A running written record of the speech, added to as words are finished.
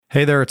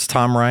Hey there, it's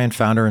Tom Ryan,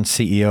 founder and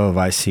CEO of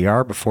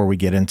ICR. Before we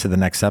get into the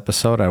next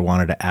episode, I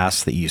wanted to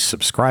ask that you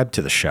subscribe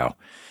to the show.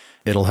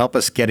 It'll help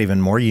us get even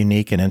more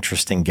unique and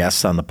interesting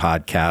guests on the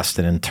podcast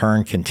and in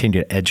turn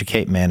continue to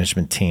educate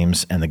management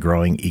teams and the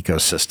growing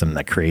ecosystem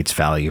that creates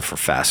value for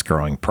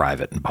fast-growing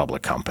private and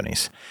public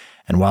companies.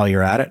 And while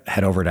you're at it,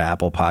 head over to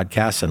Apple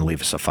Podcasts and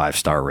leave us a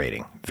 5-star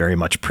rating. Very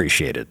much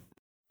appreciated.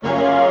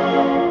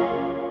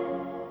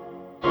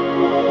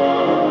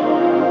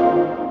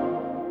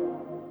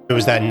 It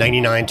was that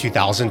 99,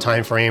 2000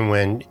 timeframe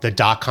when the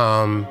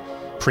dot-com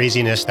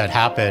craziness that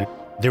happened.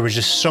 There was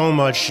just so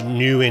much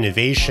new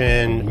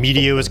innovation.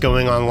 Media was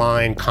going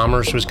online,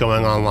 commerce was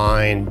going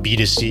online,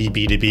 B2C,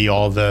 B2B,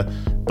 all the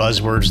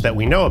buzzwords that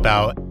we know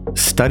about.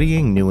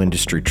 Studying new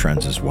industry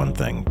trends is one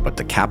thing, but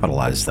to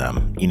capitalize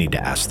them, you need to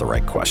ask the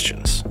right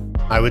questions.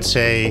 I would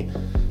say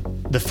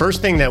the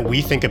first thing that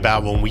we think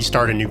about when we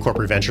start a new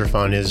corporate venture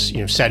fund is,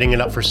 setting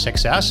it up for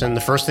success. And the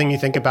first thing you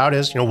think about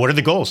is, what are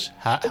the goals?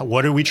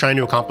 What are we trying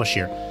to accomplish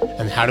here?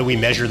 And how do we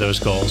measure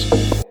those goals?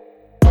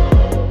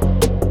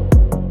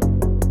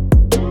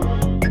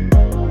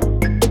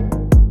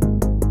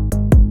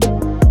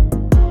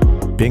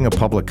 Being a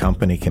public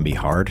company can be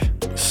hard.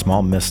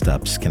 Small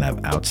missteps can have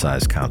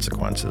outsized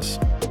consequences.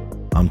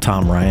 I'm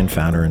Tom Ryan,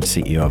 founder and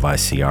CEO of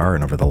ICR,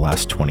 and over the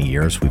last 20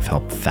 years, we've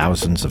helped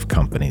thousands of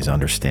companies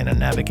understand and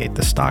navigate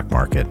the stock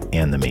market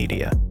and the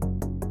media.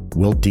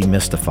 We'll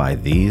demystify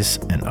these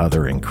and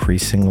other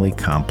increasingly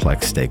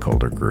complex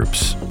stakeholder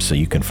groups so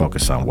you can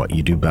focus on what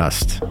you do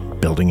best,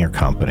 building your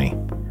company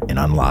and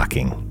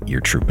unlocking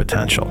your true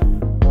potential.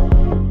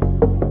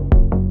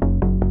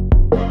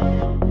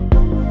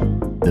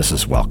 This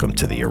is Welcome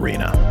to the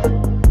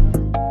Arena.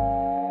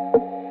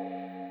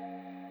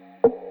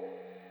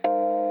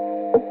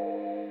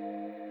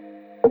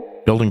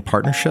 Building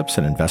partnerships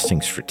and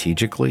investing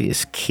strategically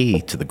is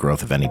key to the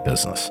growth of any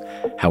business.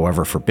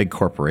 However, for big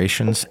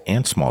corporations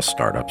and small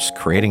startups,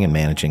 creating and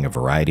managing a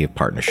variety of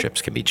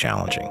partnerships can be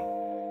challenging.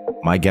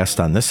 My guest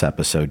on this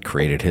episode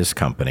created his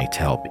company to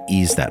help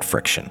ease that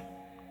friction.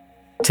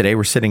 Today,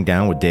 we're sitting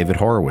down with David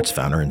Horowitz,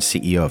 founder and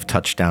CEO of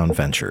Touchdown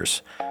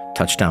Ventures.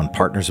 Touchdown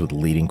partners with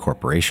leading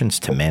corporations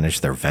to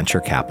manage their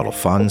venture capital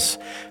funds.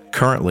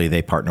 Currently,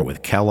 they partner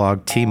with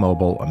Kellogg,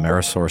 T-Mobile,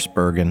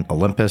 AmerisourceBergen,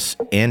 Olympus,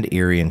 and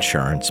Erie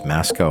Insurance,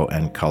 Masco,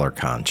 and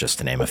ColorCon, just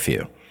to name a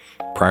few.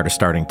 Prior to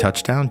starting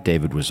Touchdown,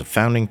 David was a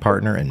founding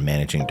partner and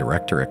managing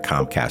director at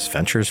Comcast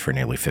Ventures for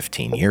nearly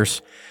 15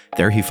 years.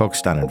 There, he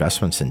focused on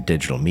investments in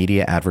digital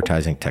media,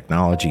 advertising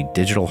technology,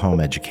 digital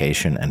home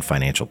education, and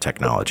financial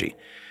technology.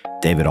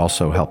 David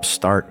also helped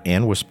start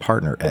and was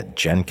partner at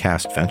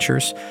GenCast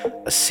Ventures,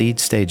 a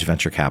seed-stage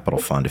venture capital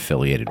fund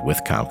affiliated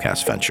with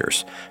Comcast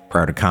Ventures.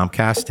 Prior to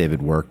Comcast,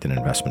 David worked in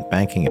investment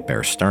banking at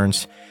Bear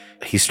Stearns.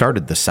 He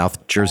started the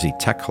South Jersey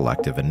Tech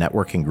Collective, a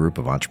networking group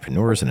of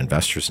entrepreneurs and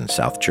investors in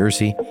South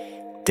Jersey.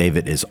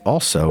 David is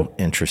also,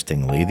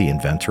 interestingly, the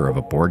inventor of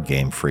a board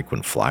game,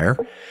 Frequent Flyer,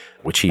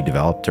 which he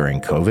developed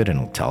during COVID,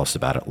 and will tell us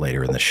about it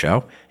later in the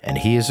show. And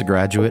he is a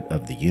graduate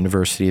of the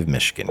University of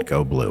Michigan.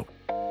 Go Blue.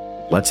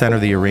 Let's enter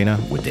the arena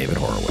with David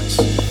Horowitz.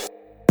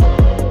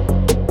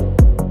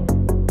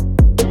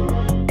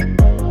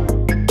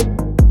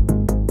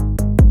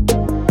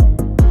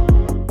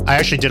 I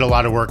actually did a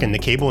lot of work in the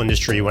cable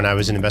industry when I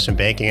was in investment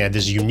banking. I had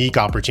this unique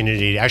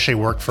opportunity to actually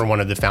work for one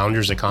of the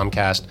founders of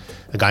Comcast,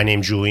 a guy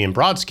named Julian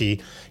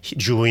Brodsky.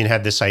 Julian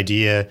had this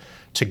idea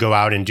to go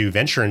out and do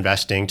venture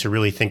investing to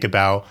really think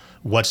about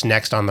what's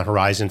next on the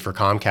horizon for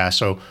Comcast.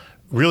 So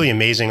really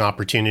amazing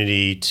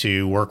opportunity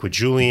to work with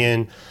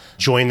Julian.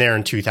 Joined there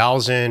in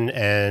 2000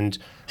 and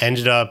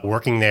ended up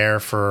working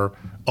there for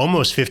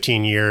almost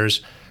 15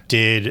 years,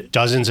 did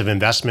dozens of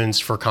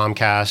investments for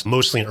Comcast,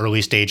 mostly in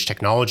early stage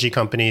technology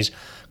companies.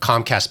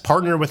 Comcast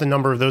partnered with a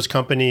number of those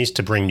companies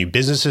to bring new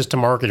businesses to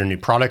market or new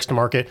products to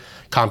market.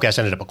 Comcast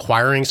ended up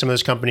acquiring some of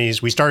those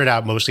companies. We started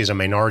out mostly as a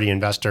minority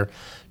investor,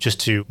 just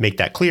to make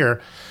that clear.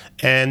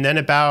 And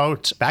then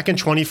back in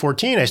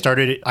 2014, I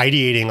started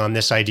ideating on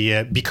this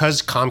idea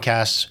because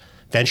Comcast's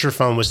venture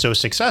fund was so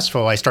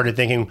successful. I started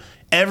thinking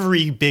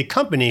every big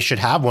company should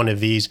have one of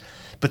these,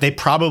 but they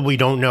probably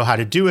don't know how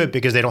to do it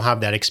because they don't have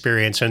that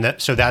experience. And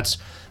so that's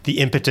the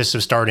impetus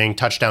of starting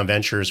Touchdown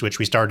Ventures, which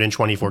we started in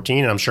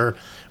 2014. And I'm sure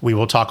we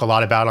will talk a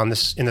lot about in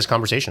this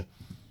conversation.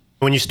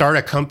 When you start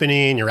a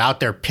company and you're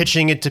out there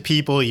pitching it to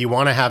people, you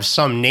want to have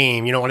some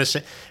name. You don't want to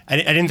say, I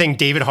didn't think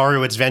David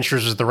Horowitz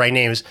Ventures was the right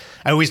name.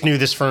 I always knew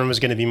this firm was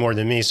going to be more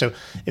than me. So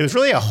it was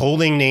really a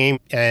holding name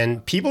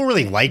and people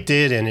really liked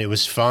it and it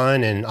was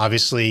fun. And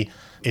obviously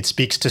it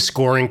speaks to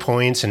scoring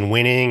points and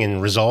winning and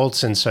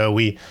results. And so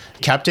we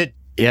kept it.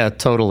 Yeah,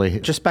 totally.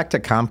 Just back to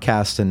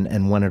Comcast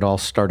and when it all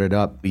started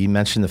up, you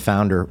mentioned the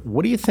founder.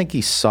 What do you think he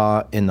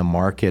saw in the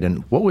market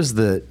and what was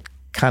the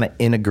kind of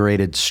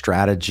integrated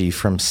strategy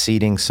from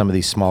seeding some of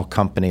these small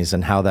companies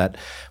and how that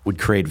would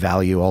create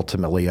value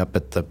ultimately up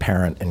at the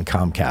parent in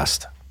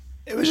Comcast?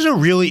 It was just a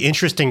really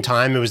interesting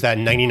time. It was that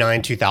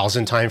 99,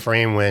 2000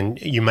 timeframe when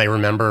you might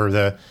remember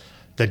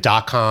the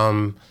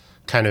dot-com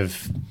kind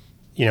of,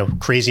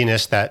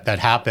 craziness that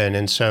happened.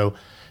 And so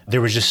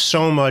There was just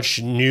so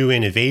much new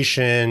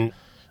innovation.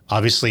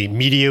 Obviously,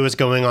 media was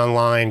going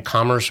online,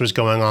 commerce was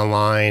going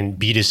online,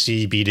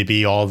 B2C,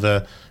 B2B, all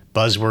the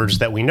buzzwords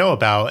that we know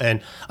about.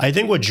 And I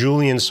think what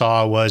Julian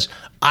saw was,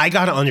 I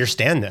got to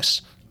understand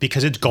this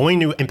because it's going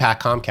to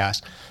impact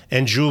Comcast.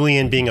 And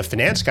Julian, being a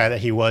finance guy that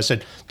he was,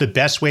 said, the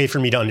best way for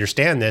me to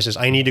understand this is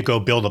I need to go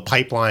build a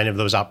pipeline of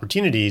those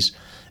opportunities.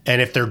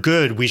 And if they're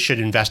good, we should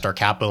invest our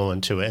capital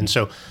into it. And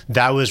so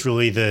that was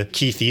really the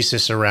key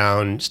thesis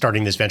around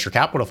starting this venture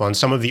capital fund.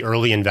 Some of the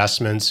early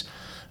investments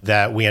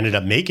that we ended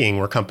up making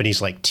were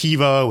companies like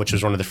TiVo, which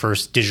was one of the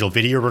first digital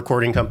video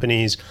recording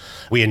companies.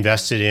 We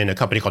invested in a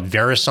company called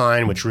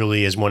VeriSign, which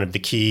really is one of the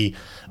key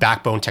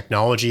backbone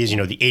technologies. You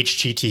know, the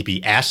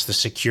HTTPS, the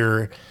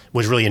secure,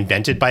 was really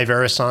invented by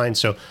VeriSign.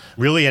 So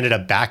really ended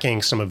up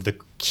backing some of the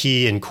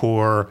key and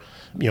core,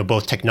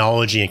 both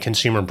technology and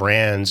consumer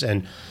brands.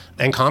 And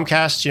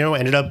Comcast,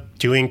 ended up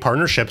doing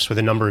partnerships with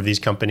a number of these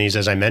companies,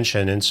 as I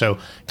mentioned. And so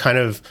kind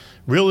of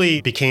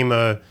really became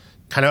a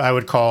kind of, I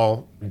would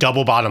call,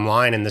 double bottom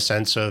line in the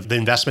sense of the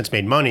investments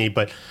made money,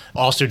 but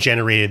also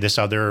generated this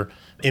other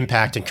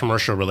impact and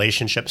commercial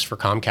relationships for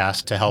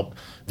Comcast to help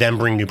them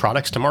bring new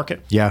products to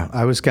market. Yeah,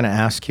 I was going to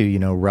ask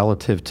you,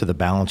 relative to the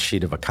balance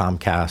sheet of a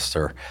Comcast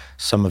or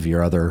some of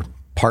your other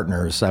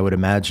partners, I would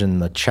imagine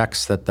the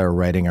checks that they're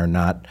writing are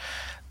not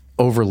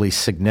overly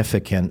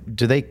significant.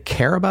 Do they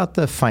care about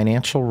the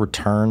financial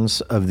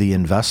returns of the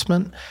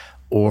investment?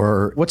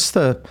 Or what's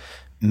the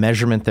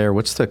measurement there?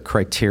 What's the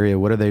criteria?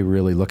 What are they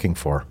really looking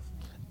for?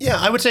 Yeah,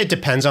 I would say it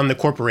depends on the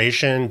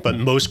corporation, but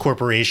most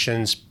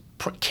corporations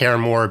care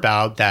more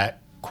about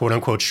that quote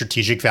unquote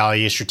strategic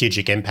value,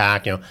 strategic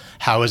impact.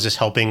 How is this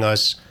helping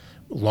us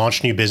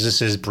launch new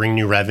businesses, bring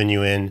new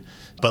revenue in?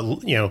 But,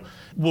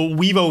 what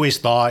we've always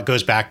thought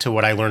goes back to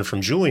what I learned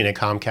from Julian at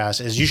Comcast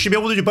is you should be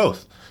able to do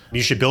both.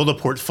 You should build a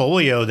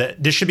portfolio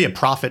that this should be a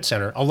profit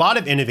center. A lot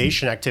of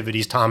innovation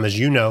activities, Tom, as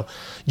you know,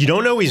 you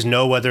don't always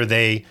know whether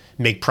they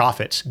make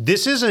profits.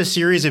 This is a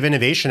series of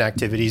innovation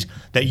activities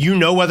that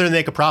whether they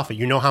make a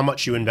profit, how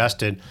much you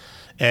invested.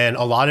 And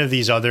a lot of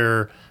these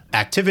other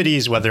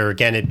activities, whether,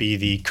 again, it be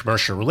the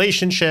commercial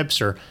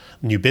relationships or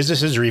new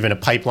businesses or even a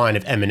pipeline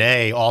of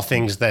M&A, all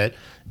things that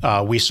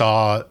we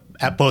saw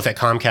both at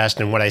Comcast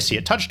and what I see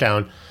at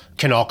Touchdown,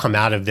 can all come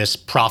out of this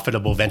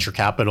profitable venture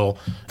capital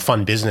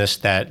fund business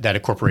that a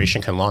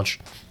corporation can launch.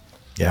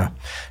 Yeah.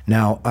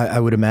 Now, I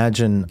would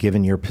imagine,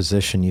 given your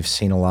position, you've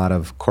seen a lot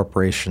of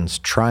corporations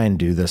try and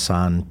do this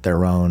on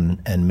their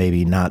own and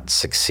maybe not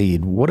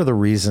succeed. What are the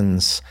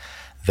reasons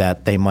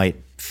that they might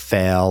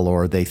fail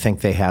or they think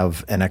they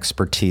have an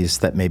expertise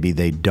that maybe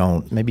they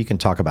don't? Maybe you can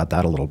talk about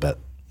that a little bit.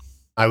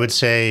 I would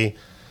say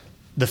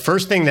the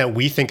first thing that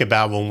we think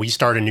about when we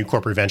start a new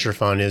corporate venture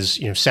fund is,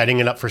 setting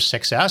it up for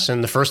success.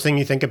 And the first thing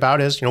you think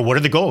about is, what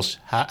are the goals?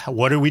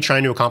 What are we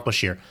trying to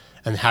accomplish here?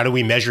 And how do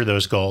we measure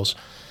those goals?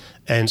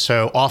 And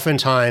so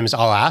oftentimes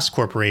I'll ask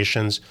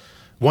corporations,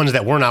 ones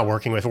that we're not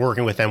working with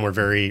them, we're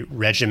very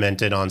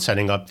regimented on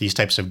setting up these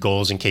types of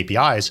goals and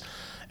KPIs.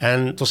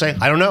 And they'll say,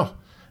 I don't know.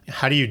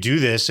 How do you do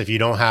this if you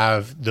don't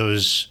have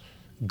those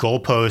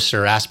goalposts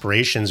or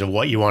aspirations of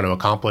what you want to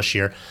accomplish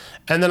here?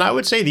 And then I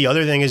would say the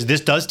other thing is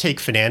this does take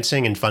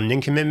financing and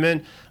funding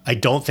commitment. I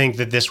don't think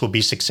that this will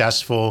be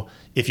successful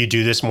if you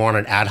do this more on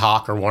an ad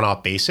hoc or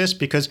one-off basis,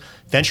 because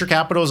venture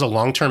capital is a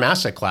long-term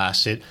asset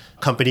class.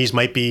 Companies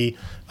might be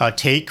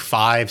take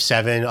 5,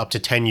 7, up to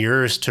 10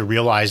 years to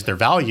realize their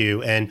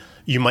value, and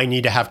you might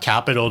need to have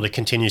capital to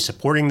continue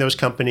supporting those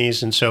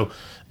companies. And so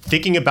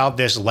thinking about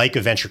this like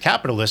a venture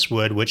capitalist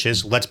would, which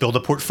is let's build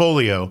a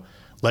portfolio.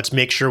 Let's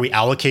make sure we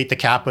allocate the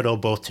capital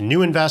both to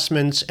new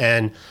investments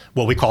and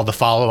what we call the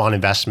follow-on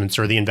investments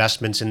or the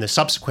investments in the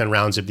subsequent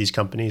rounds of these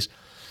companies.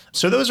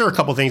 So those are a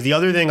couple of things. The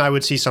other thing I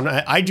would see,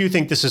 I do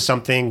think this is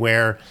something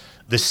where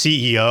the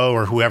CEO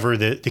or whoever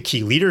the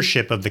key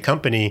leadership of the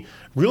company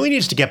really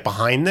needs to get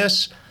behind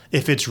this.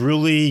 If it's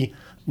really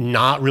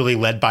not really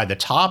led by the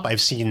top,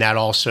 I've seen that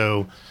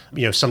also,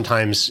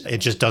 sometimes it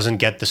just doesn't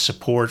get the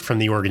support from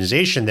the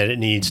organization that it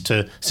needs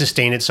to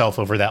sustain itself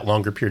over that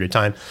longer period of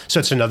time. So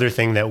it's another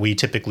thing that we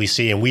typically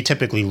see and we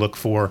typically look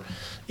for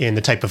in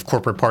the type of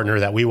corporate partner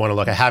that we want to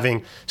look at.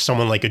 Having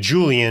someone like a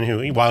Julian,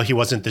 who, while he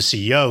wasn't the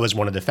CEO, as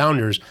one of the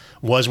founders,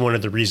 was one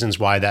of the reasons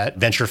why that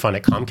venture fund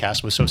at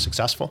Comcast was so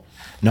successful.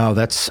 No,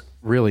 that's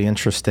really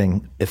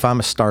interesting. If I'm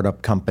a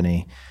startup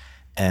company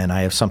and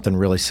I have something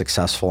really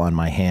successful on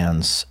my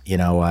hands,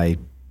 I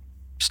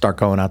start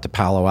going out to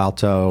Palo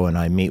Alto and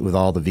I meet with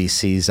all the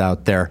VCs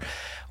out there.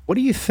 What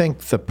do you think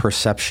the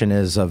perception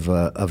is of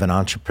an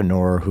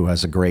entrepreneur who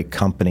has a great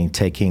company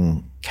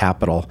taking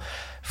capital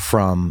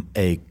from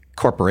a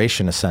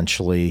corporation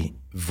essentially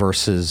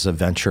versus a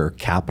venture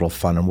capital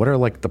fund? And what are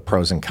like the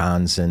pros and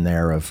cons in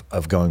there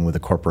of going with a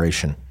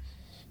corporation?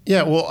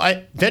 Yeah,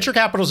 well, venture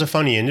capital is a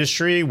funny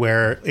industry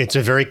where it's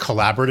a very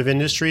collaborative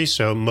industry.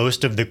 So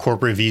most of the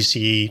corporate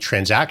VC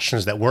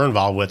transactions that we're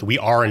involved with, we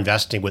are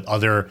investing with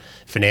other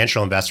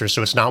financial investors.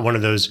 So it's not one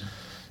of those,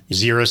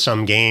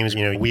 zero-sum games.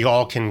 We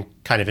all can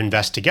kind of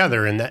invest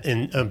together, and that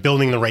in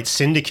building the right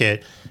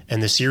syndicate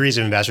and the series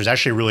of investors is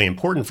actually really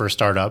important for a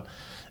startup.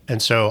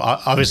 And so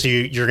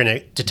obviously you're going to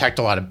detect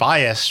a lot of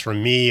bias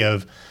from me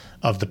of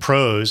the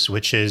pros,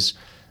 which is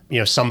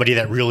somebody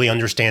that really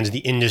understands the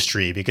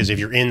industry, because if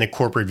you're in the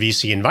corporate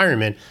VC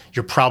environment,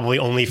 you're probably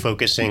only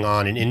focusing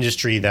on an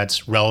industry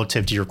that's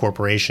relative to your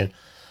corporation.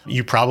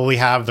 You probably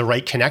have the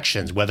right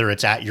connections, whether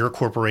it's at your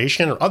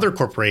corporation or other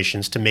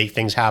corporations, to make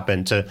things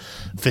happen, to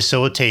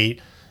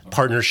facilitate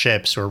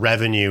partnerships or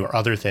revenue or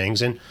other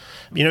things. And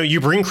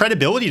you bring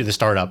credibility to the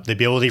startup, the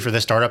ability for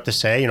the startup to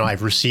say,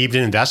 I've received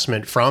an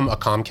investment from a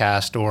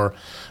Comcast or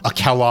a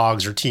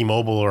Kellogg's or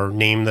T-Mobile, or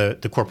name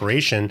the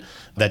corporation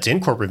that's in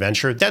corporate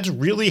venture. That's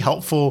really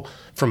helpful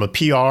from a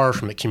PR,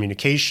 from a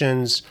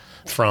communications,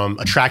 from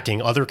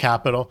attracting other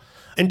capital.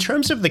 In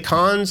terms of the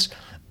cons,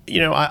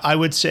 I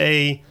would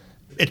say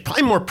it's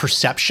probably more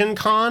perception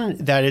con,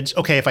 that it's,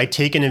 okay, if I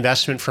take an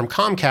investment from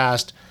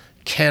Comcast,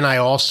 can I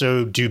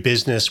also do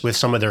business with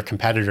some of their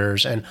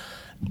competitors? And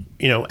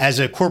as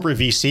a corporate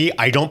VC,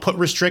 I don't put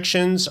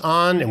restrictions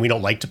on, and we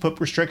don't like to put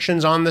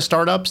restrictions on the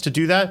startups to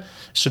do that.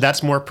 So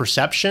that's more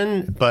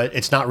perception, but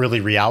it's not really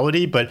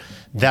reality. But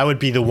that would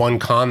be the one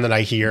con that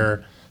I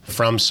hear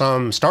from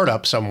some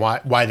startups on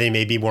why they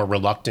may be more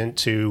reluctant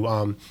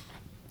to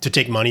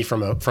take money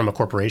from a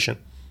corporation.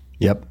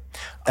 Yep.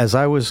 As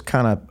I was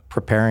kind of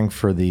preparing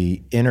for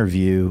the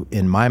interview,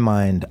 in my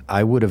mind,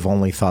 I would have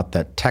only thought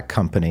that tech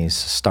companies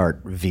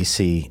start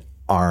VC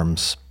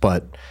arms,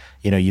 but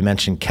you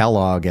mentioned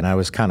Kellogg, and I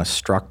was kind of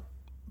struck.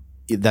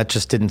 That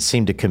just didn't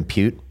seem to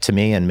compute to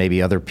me, and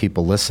maybe other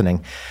people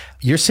listening.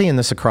 You're seeing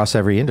this across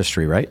every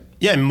industry, right?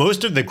 Yeah,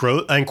 most of the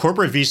growth, and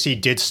corporate VC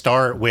did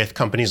start with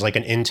companies like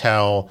an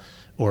Intel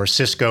or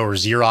Cisco or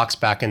Xerox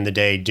back in the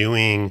day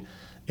doing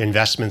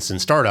investments in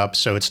startups.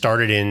 So it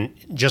started in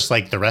just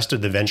like the rest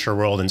of the venture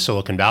world in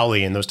Silicon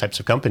Valley and those types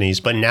of companies.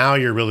 But now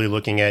you're really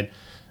looking at,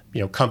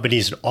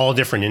 companies in all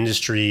different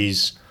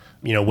industries,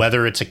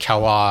 whether it's a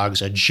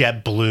Kellogg's, a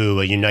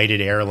JetBlue, a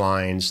United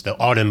Airlines, the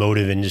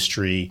automotive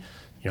industry,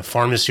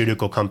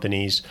 pharmaceutical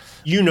companies.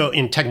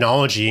 In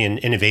technology and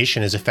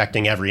innovation is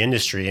affecting every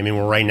industry. I mean,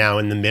 we're right now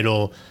in the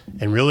middle,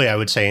 and really I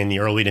would say in the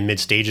early to mid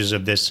stages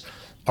of this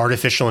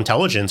artificial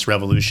intelligence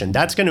revolution.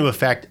 That's going to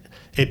affect,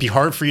 it'd be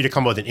hard for you to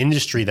come up with an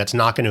industry that's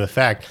not going to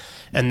affect.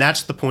 And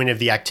that's the point of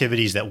the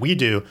activities that we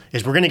do,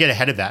 is we're going to get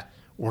ahead of that.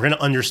 We're going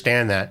to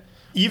understand that.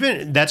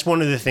 Even that's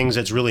one of the things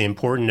that's really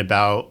important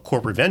about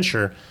corporate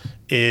venture,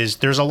 is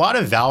there's a lot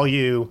of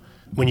value.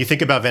 When you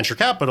think about venture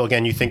capital,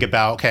 again, you think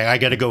about, okay, I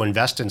got to go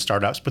invest in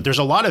startups, but there's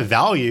a lot of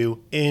value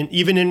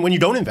even in when you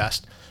don't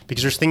invest,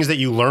 because there's things that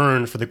you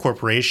learn for the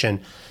corporation,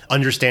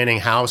 understanding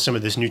how some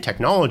of this new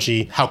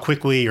technology, how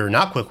quickly or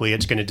not quickly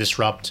it's going to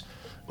disrupt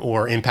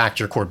or impact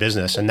your core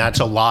business. And that's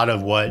a lot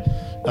of what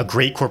a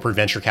great corporate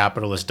venture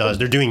capitalist does.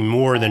 They're doing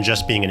more than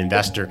just being an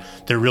investor.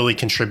 They're really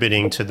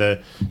contributing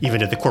to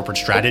even to the corporate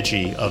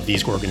strategy of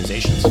these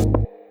organizations.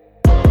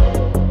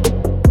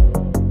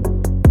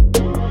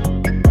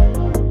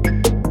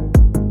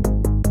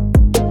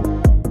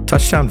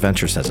 Touchdown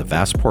Ventures has a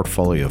vast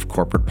portfolio of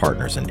corporate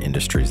partners in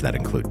industries that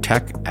include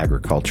tech,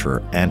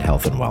 agriculture, and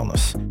health and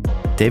wellness.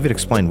 David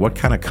explained what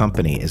kind of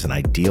company is an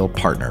ideal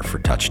partner for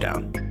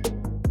Touchdown.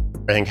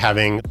 I think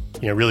having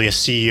really a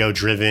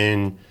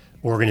CEO-driven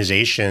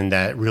organization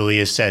that really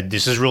has said,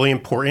 this is really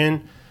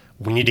important.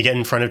 We need to get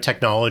in front of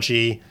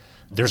technology.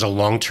 There's a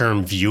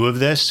long-term view of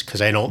this,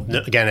 because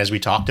again, as we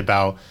talked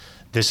about,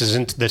 this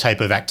isn't the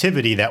type of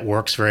activity that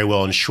works very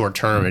well in short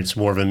term. It's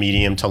more of a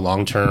medium to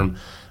long-term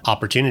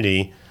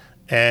opportunity.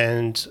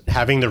 And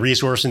having the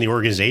resource in the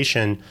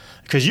organization,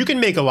 because you can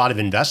make a lot of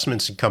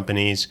investments in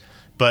companies,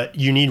 but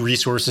you need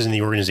resources in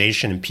the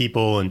organization and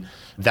people, and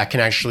that can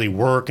actually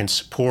work and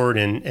support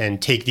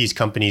and take these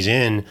companies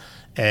in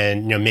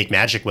and make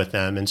magic with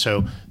them. And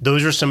so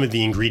those are some of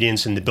the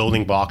ingredients in the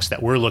building blocks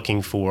that we're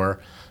looking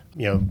for.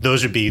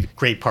 Those would be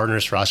great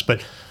partners for us.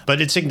 But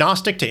it's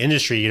agnostic to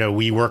industry.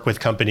 We work with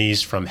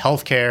companies from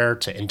healthcare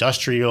to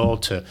industrial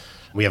to,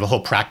 we have a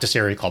whole practice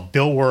area called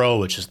Built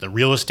World, which is the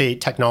real estate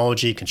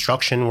technology,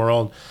 construction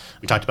world.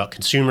 We talked about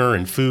consumer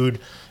and food.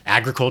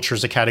 Agriculture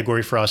is a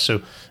category for us.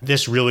 So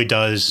this really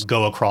does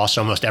go across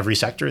almost every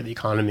sector of the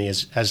economy,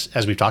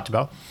 as we've talked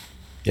about.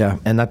 Yeah,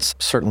 and that's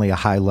certainly a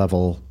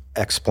high-level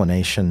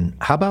explanation.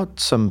 How about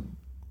some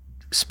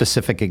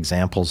specific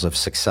examples of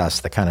success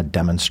that kind of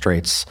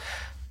demonstrates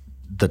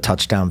the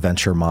Touchdown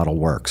Venture model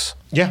works?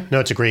 Yeah, no,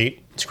 it's a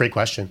great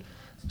question.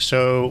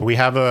 So we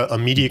have a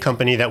media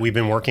company that we've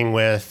been working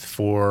with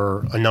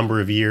for a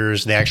number of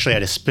years. They actually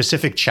had a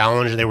specific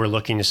challenge they were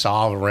looking to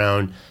solve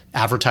around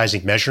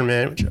advertising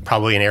measurement, which is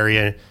probably an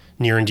area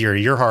near and dear to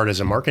your heart as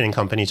a marketing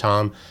company,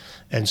 Tom.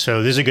 And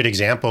so this is a good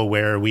example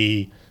where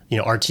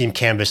our team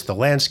canvassed the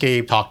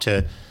landscape, talked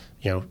to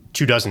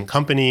 24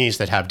 companies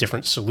that have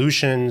different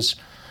solutions.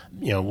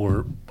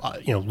 We're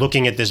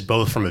looking at this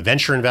both from a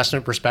venture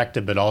investment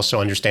perspective, but also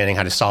understanding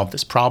how to solve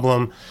this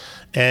problem.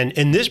 And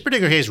in this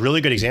particular case,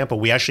 really good example,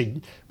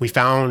 we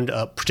found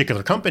a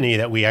particular company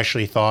that we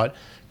actually thought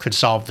could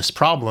solve this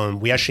problem.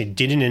 We actually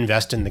didn't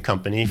invest in the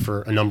company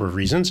for a number of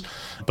reasons,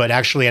 but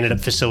actually ended up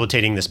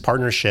facilitating this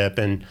partnership.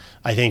 And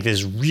I think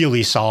this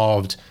really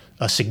solved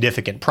a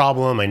significant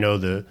problem. I know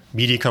the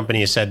media company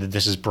has said that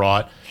this has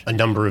brought a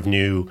number of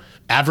new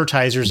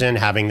advertisers in,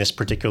 having this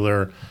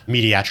particular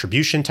media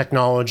attribution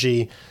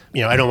technology.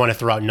 I don't want to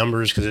throw out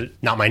numbers because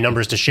it's not my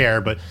numbers to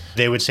share, but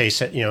they would say,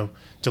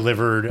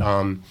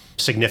 delivered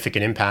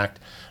significant impact.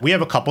 We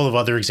have a couple of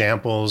other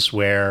examples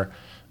where,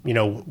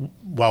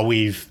 while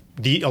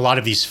a lot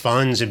of these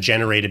funds have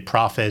generated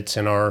profits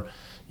and are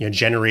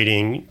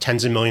generating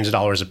tens of millions of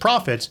dollars of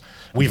profits,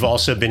 we've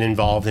also been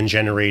involved in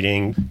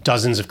generating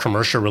dozens of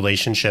commercial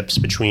relationships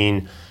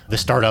between the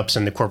startups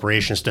and the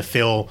corporations to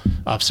fill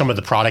up some of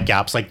the product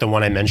gaps, like the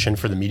one I mentioned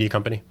for the media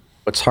company.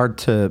 It's hard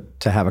to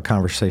have a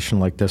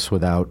conversation like this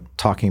without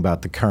talking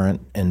about the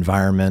current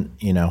environment,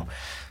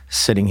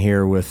 sitting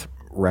here with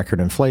record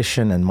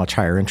inflation and much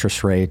higher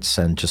interest rates,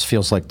 and just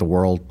feels like the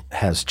world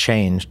has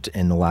changed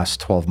in the last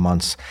 12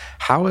 months.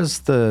 How has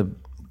the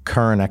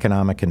current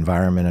economic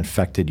environment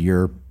affected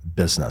your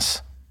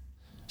business?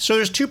 So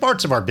there's two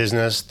parts of our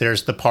business.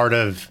 There's the part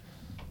of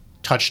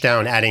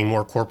Touchdown adding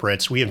more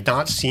corporates. We have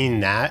not seen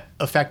that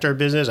affect our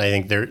business. I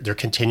think there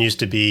continues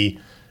to be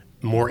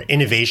more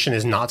innovation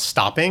is not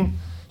stopping.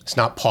 It's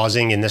not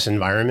pausing in this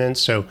environment.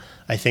 So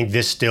I think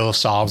this still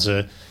solves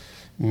a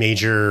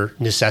major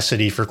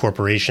necessity for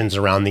corporations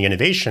around the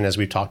innovation, as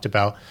we've talked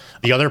about.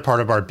 The other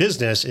part of our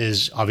business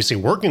is obviously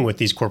working with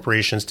these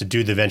corporations to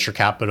do the venture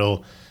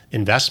capital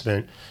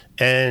investment.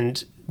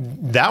 And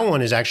that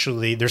one is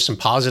actually, there's some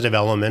positive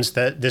elements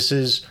that this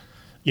is,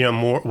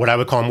 more what I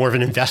would call more of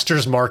an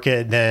investor's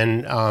market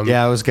than.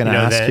 I was going to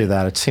ask you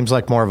that. It seems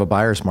like more of a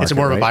buyer's market. It's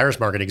more of a buyer's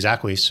market,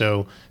 exactly.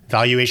 So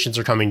valuations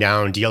are coming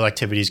down, deal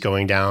activity is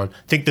going down.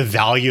 I think the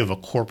value of a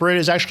corporate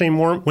is actually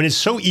more, when it's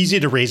so easy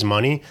to raise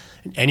money,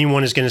 and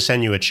anyone is going to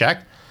send you a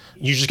check,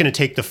 you're just going to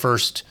take the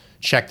first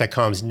check that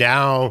comes.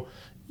 Now,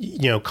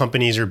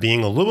 companies are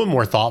being a little bit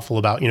more thoughtful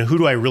about, who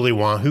do I really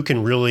want? Who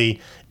can really,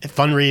 if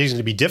fundraising is going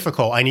to be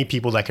difficult, I need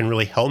people that can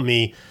really help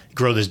me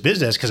grow this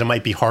business because it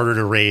might be harder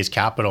to raise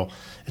capital.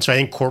 And so I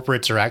think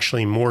corporates are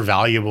actually more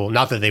valuable,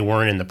 not that they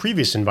weren't in the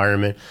previous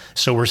environment.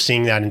 So we're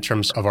seeing that in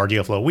terms of our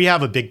deal flow. We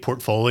have a big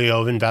portfolio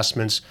of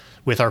investments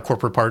with our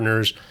corporate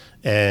partners,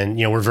 and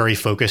we're very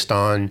focused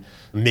on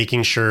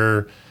making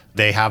sure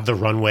they have the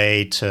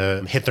runway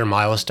to hit their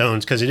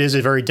milestones, because it is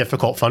a very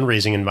difficult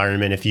fundraising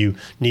environment if you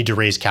need to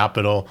raise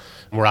capital.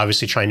 We're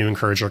obviously trying to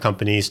encourage our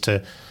companies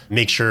to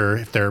make sure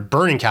if they're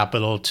burning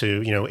capital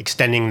to,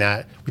 extending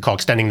that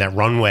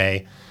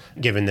runway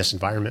given this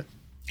environment.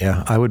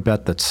 Yeah, I would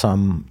bet that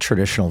some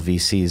traditional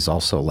VCs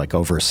also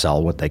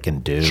oversell what they can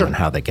do and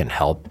how they can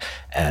help.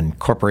 And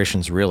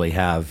corporations really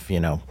have,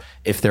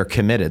 if they're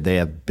committed, they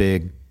have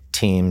big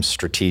teams,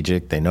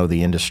 strategic, they know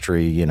the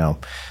industry,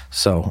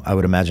 So I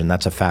would imagine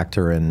that's a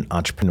factor in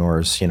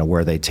entrepreneurs,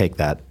 where they take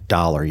that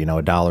dollar.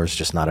 A dollar is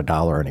just not a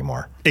dollar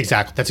anymore.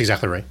 Exactly. That's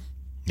exactly right.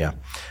 Yeah.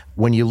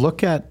 When you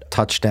look at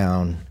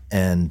Touchdown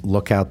and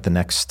look out the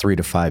next 3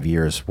 to 5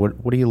 years, what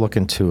are you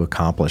looking to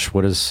accomplish?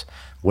 What does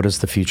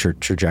the future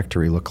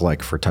trajectory look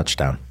like for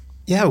Touchdown?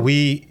 Yeah,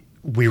 we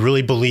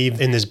really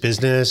believe in this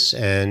business,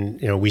 and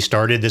we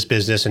started this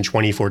business in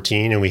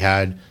 2014, and we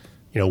had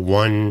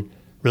one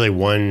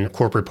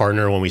corporate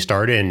partner when we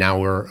started, and now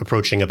we're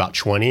approaching about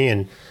 20,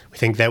 and we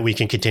think that we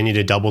can continue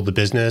to double the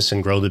business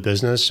and grow the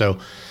business. So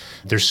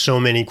there's so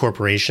many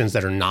corporations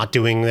that are not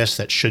doing this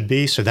that should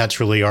be. So that's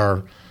really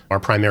our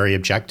primary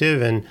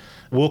objective, and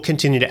we'll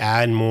continue to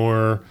add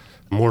more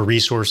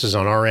resources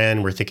on our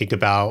end. We're thinking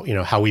about,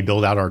 how we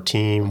build out our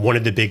team. One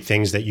of the big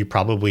things that you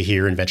probably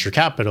hear in venture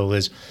capital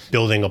is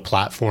building a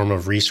platform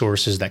of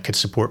resources that could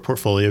support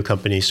portfolio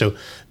companies. So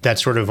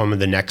that's sort of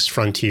the next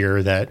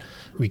frontier that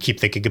we keep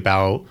thinking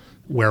about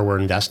where we're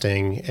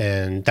investing.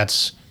 And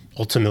that's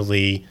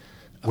ultimately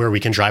where we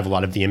can drive a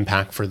lot of the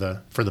impact for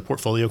the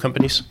portfolio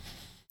companies.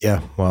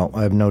 Yeah, well,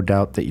 I have no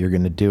doubt that you're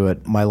going to do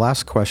it. My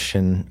last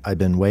question, I've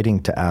been waiting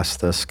to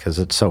ask this because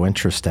it's so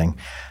interesting.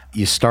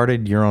 You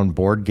started your own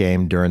board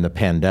game during the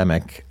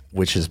pandemic,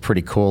 which is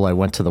pretty cool. I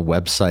went to the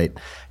website.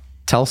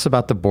 Tell us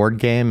about the board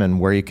game and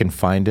where you can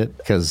find it,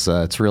 because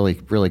it's really,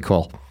 really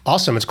cool.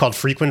 Awesome. It's called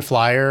Frequent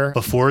Flyer.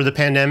 Before the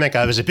pandemic,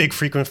 I was a big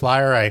frequent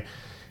flyer. I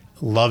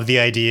love the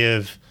idea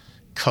of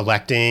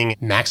collecting,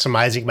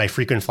 maximizing my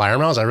frequent flyer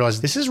miles. I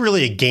realized this is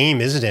really a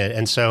game, isn't it?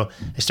 And so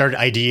I started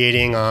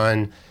ideating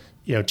on,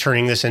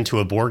 turning this into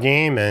a board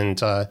game, and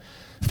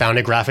found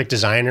a graphic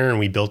designer, and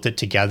we built it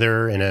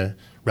together in a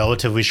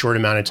relatively short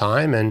amount of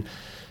time, and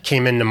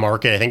came into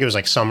market. I think it was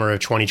summer of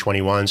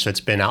 2021. So it's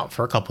been out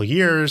for a couple of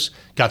years,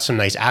 got some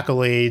nice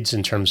accolades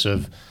in terms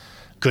of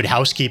good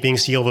housekeeping,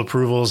 seal of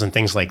approvals, and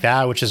things like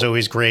that, which is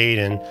always great.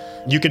 And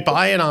you could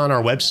buy it on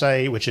our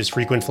website, which is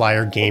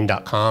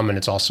frequentflyergame.com. And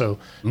it's also,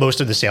 most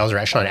of the sales are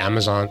actually on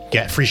Amazon.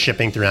 Get free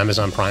shipping through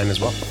Amazon Prime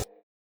as well.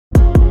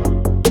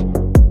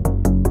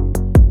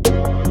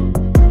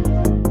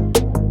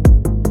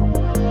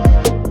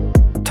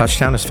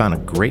 Touchdown has found a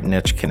great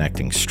niche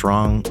connecting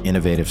strong,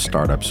 innovative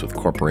startups with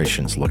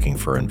corporations looking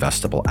for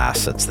investable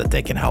assets that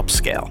they can help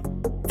scale.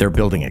 They're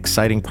building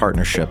exciting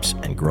partnerships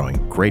and growing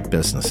great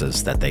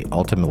businesses that they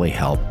ultimately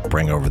help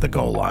bring over the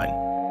goal line.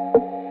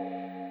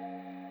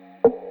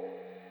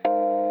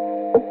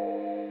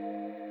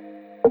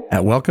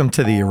 At Welcome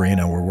to the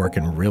Arena, we're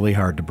working really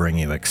hard to bring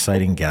you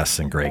exciting guests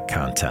and great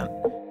content.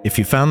 If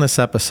you found this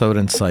episode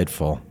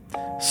insightful,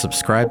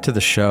 subscribe to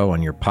the show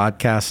on your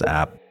podcast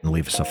app and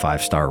leave us a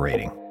 5-star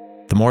rating.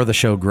 The more the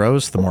show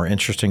grows, the more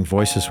interesting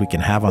voices we can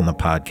have on the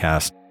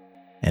podcast,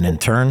 and in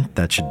turn,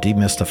 that should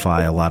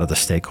demystify a lot of the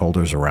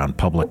stakeholders around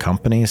public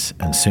companies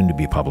and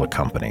soon-to-be public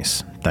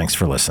companies. Thanks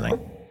for listening.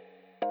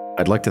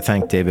 I'd like to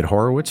thank David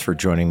Horowitz for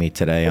joining me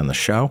today on the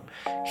show.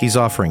 He's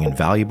offering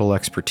invaluable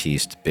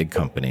expertise to big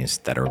companies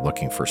that are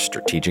looking for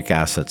strategic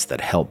assets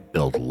that help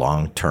build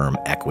long-term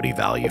equity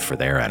value for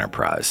their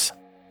enterprise.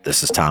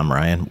 This is Tom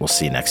Ryan. We'll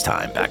see you next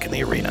time back in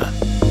the arena.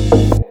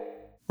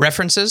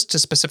 References to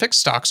specific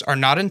stocks are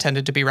not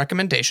intended to be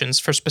recommendations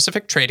for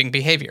specific trading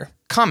behavior.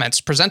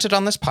 Comments presented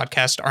on this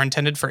podcast are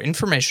intended for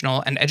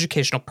informational and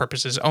educational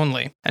purposes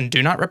only, and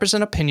do not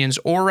represent opinions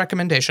or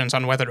recommendations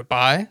on whether to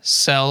buy,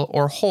 sell,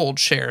 or hold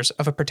shares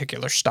of a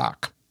particular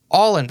stock.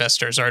 All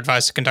investors are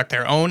advised to conduct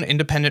their own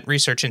independent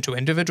research into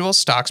individual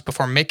stocks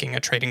before making a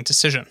trading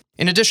decision.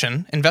 In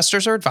addition,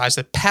 investors are advised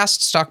that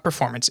past stock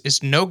performance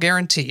is no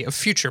guarantee of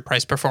future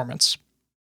price performance.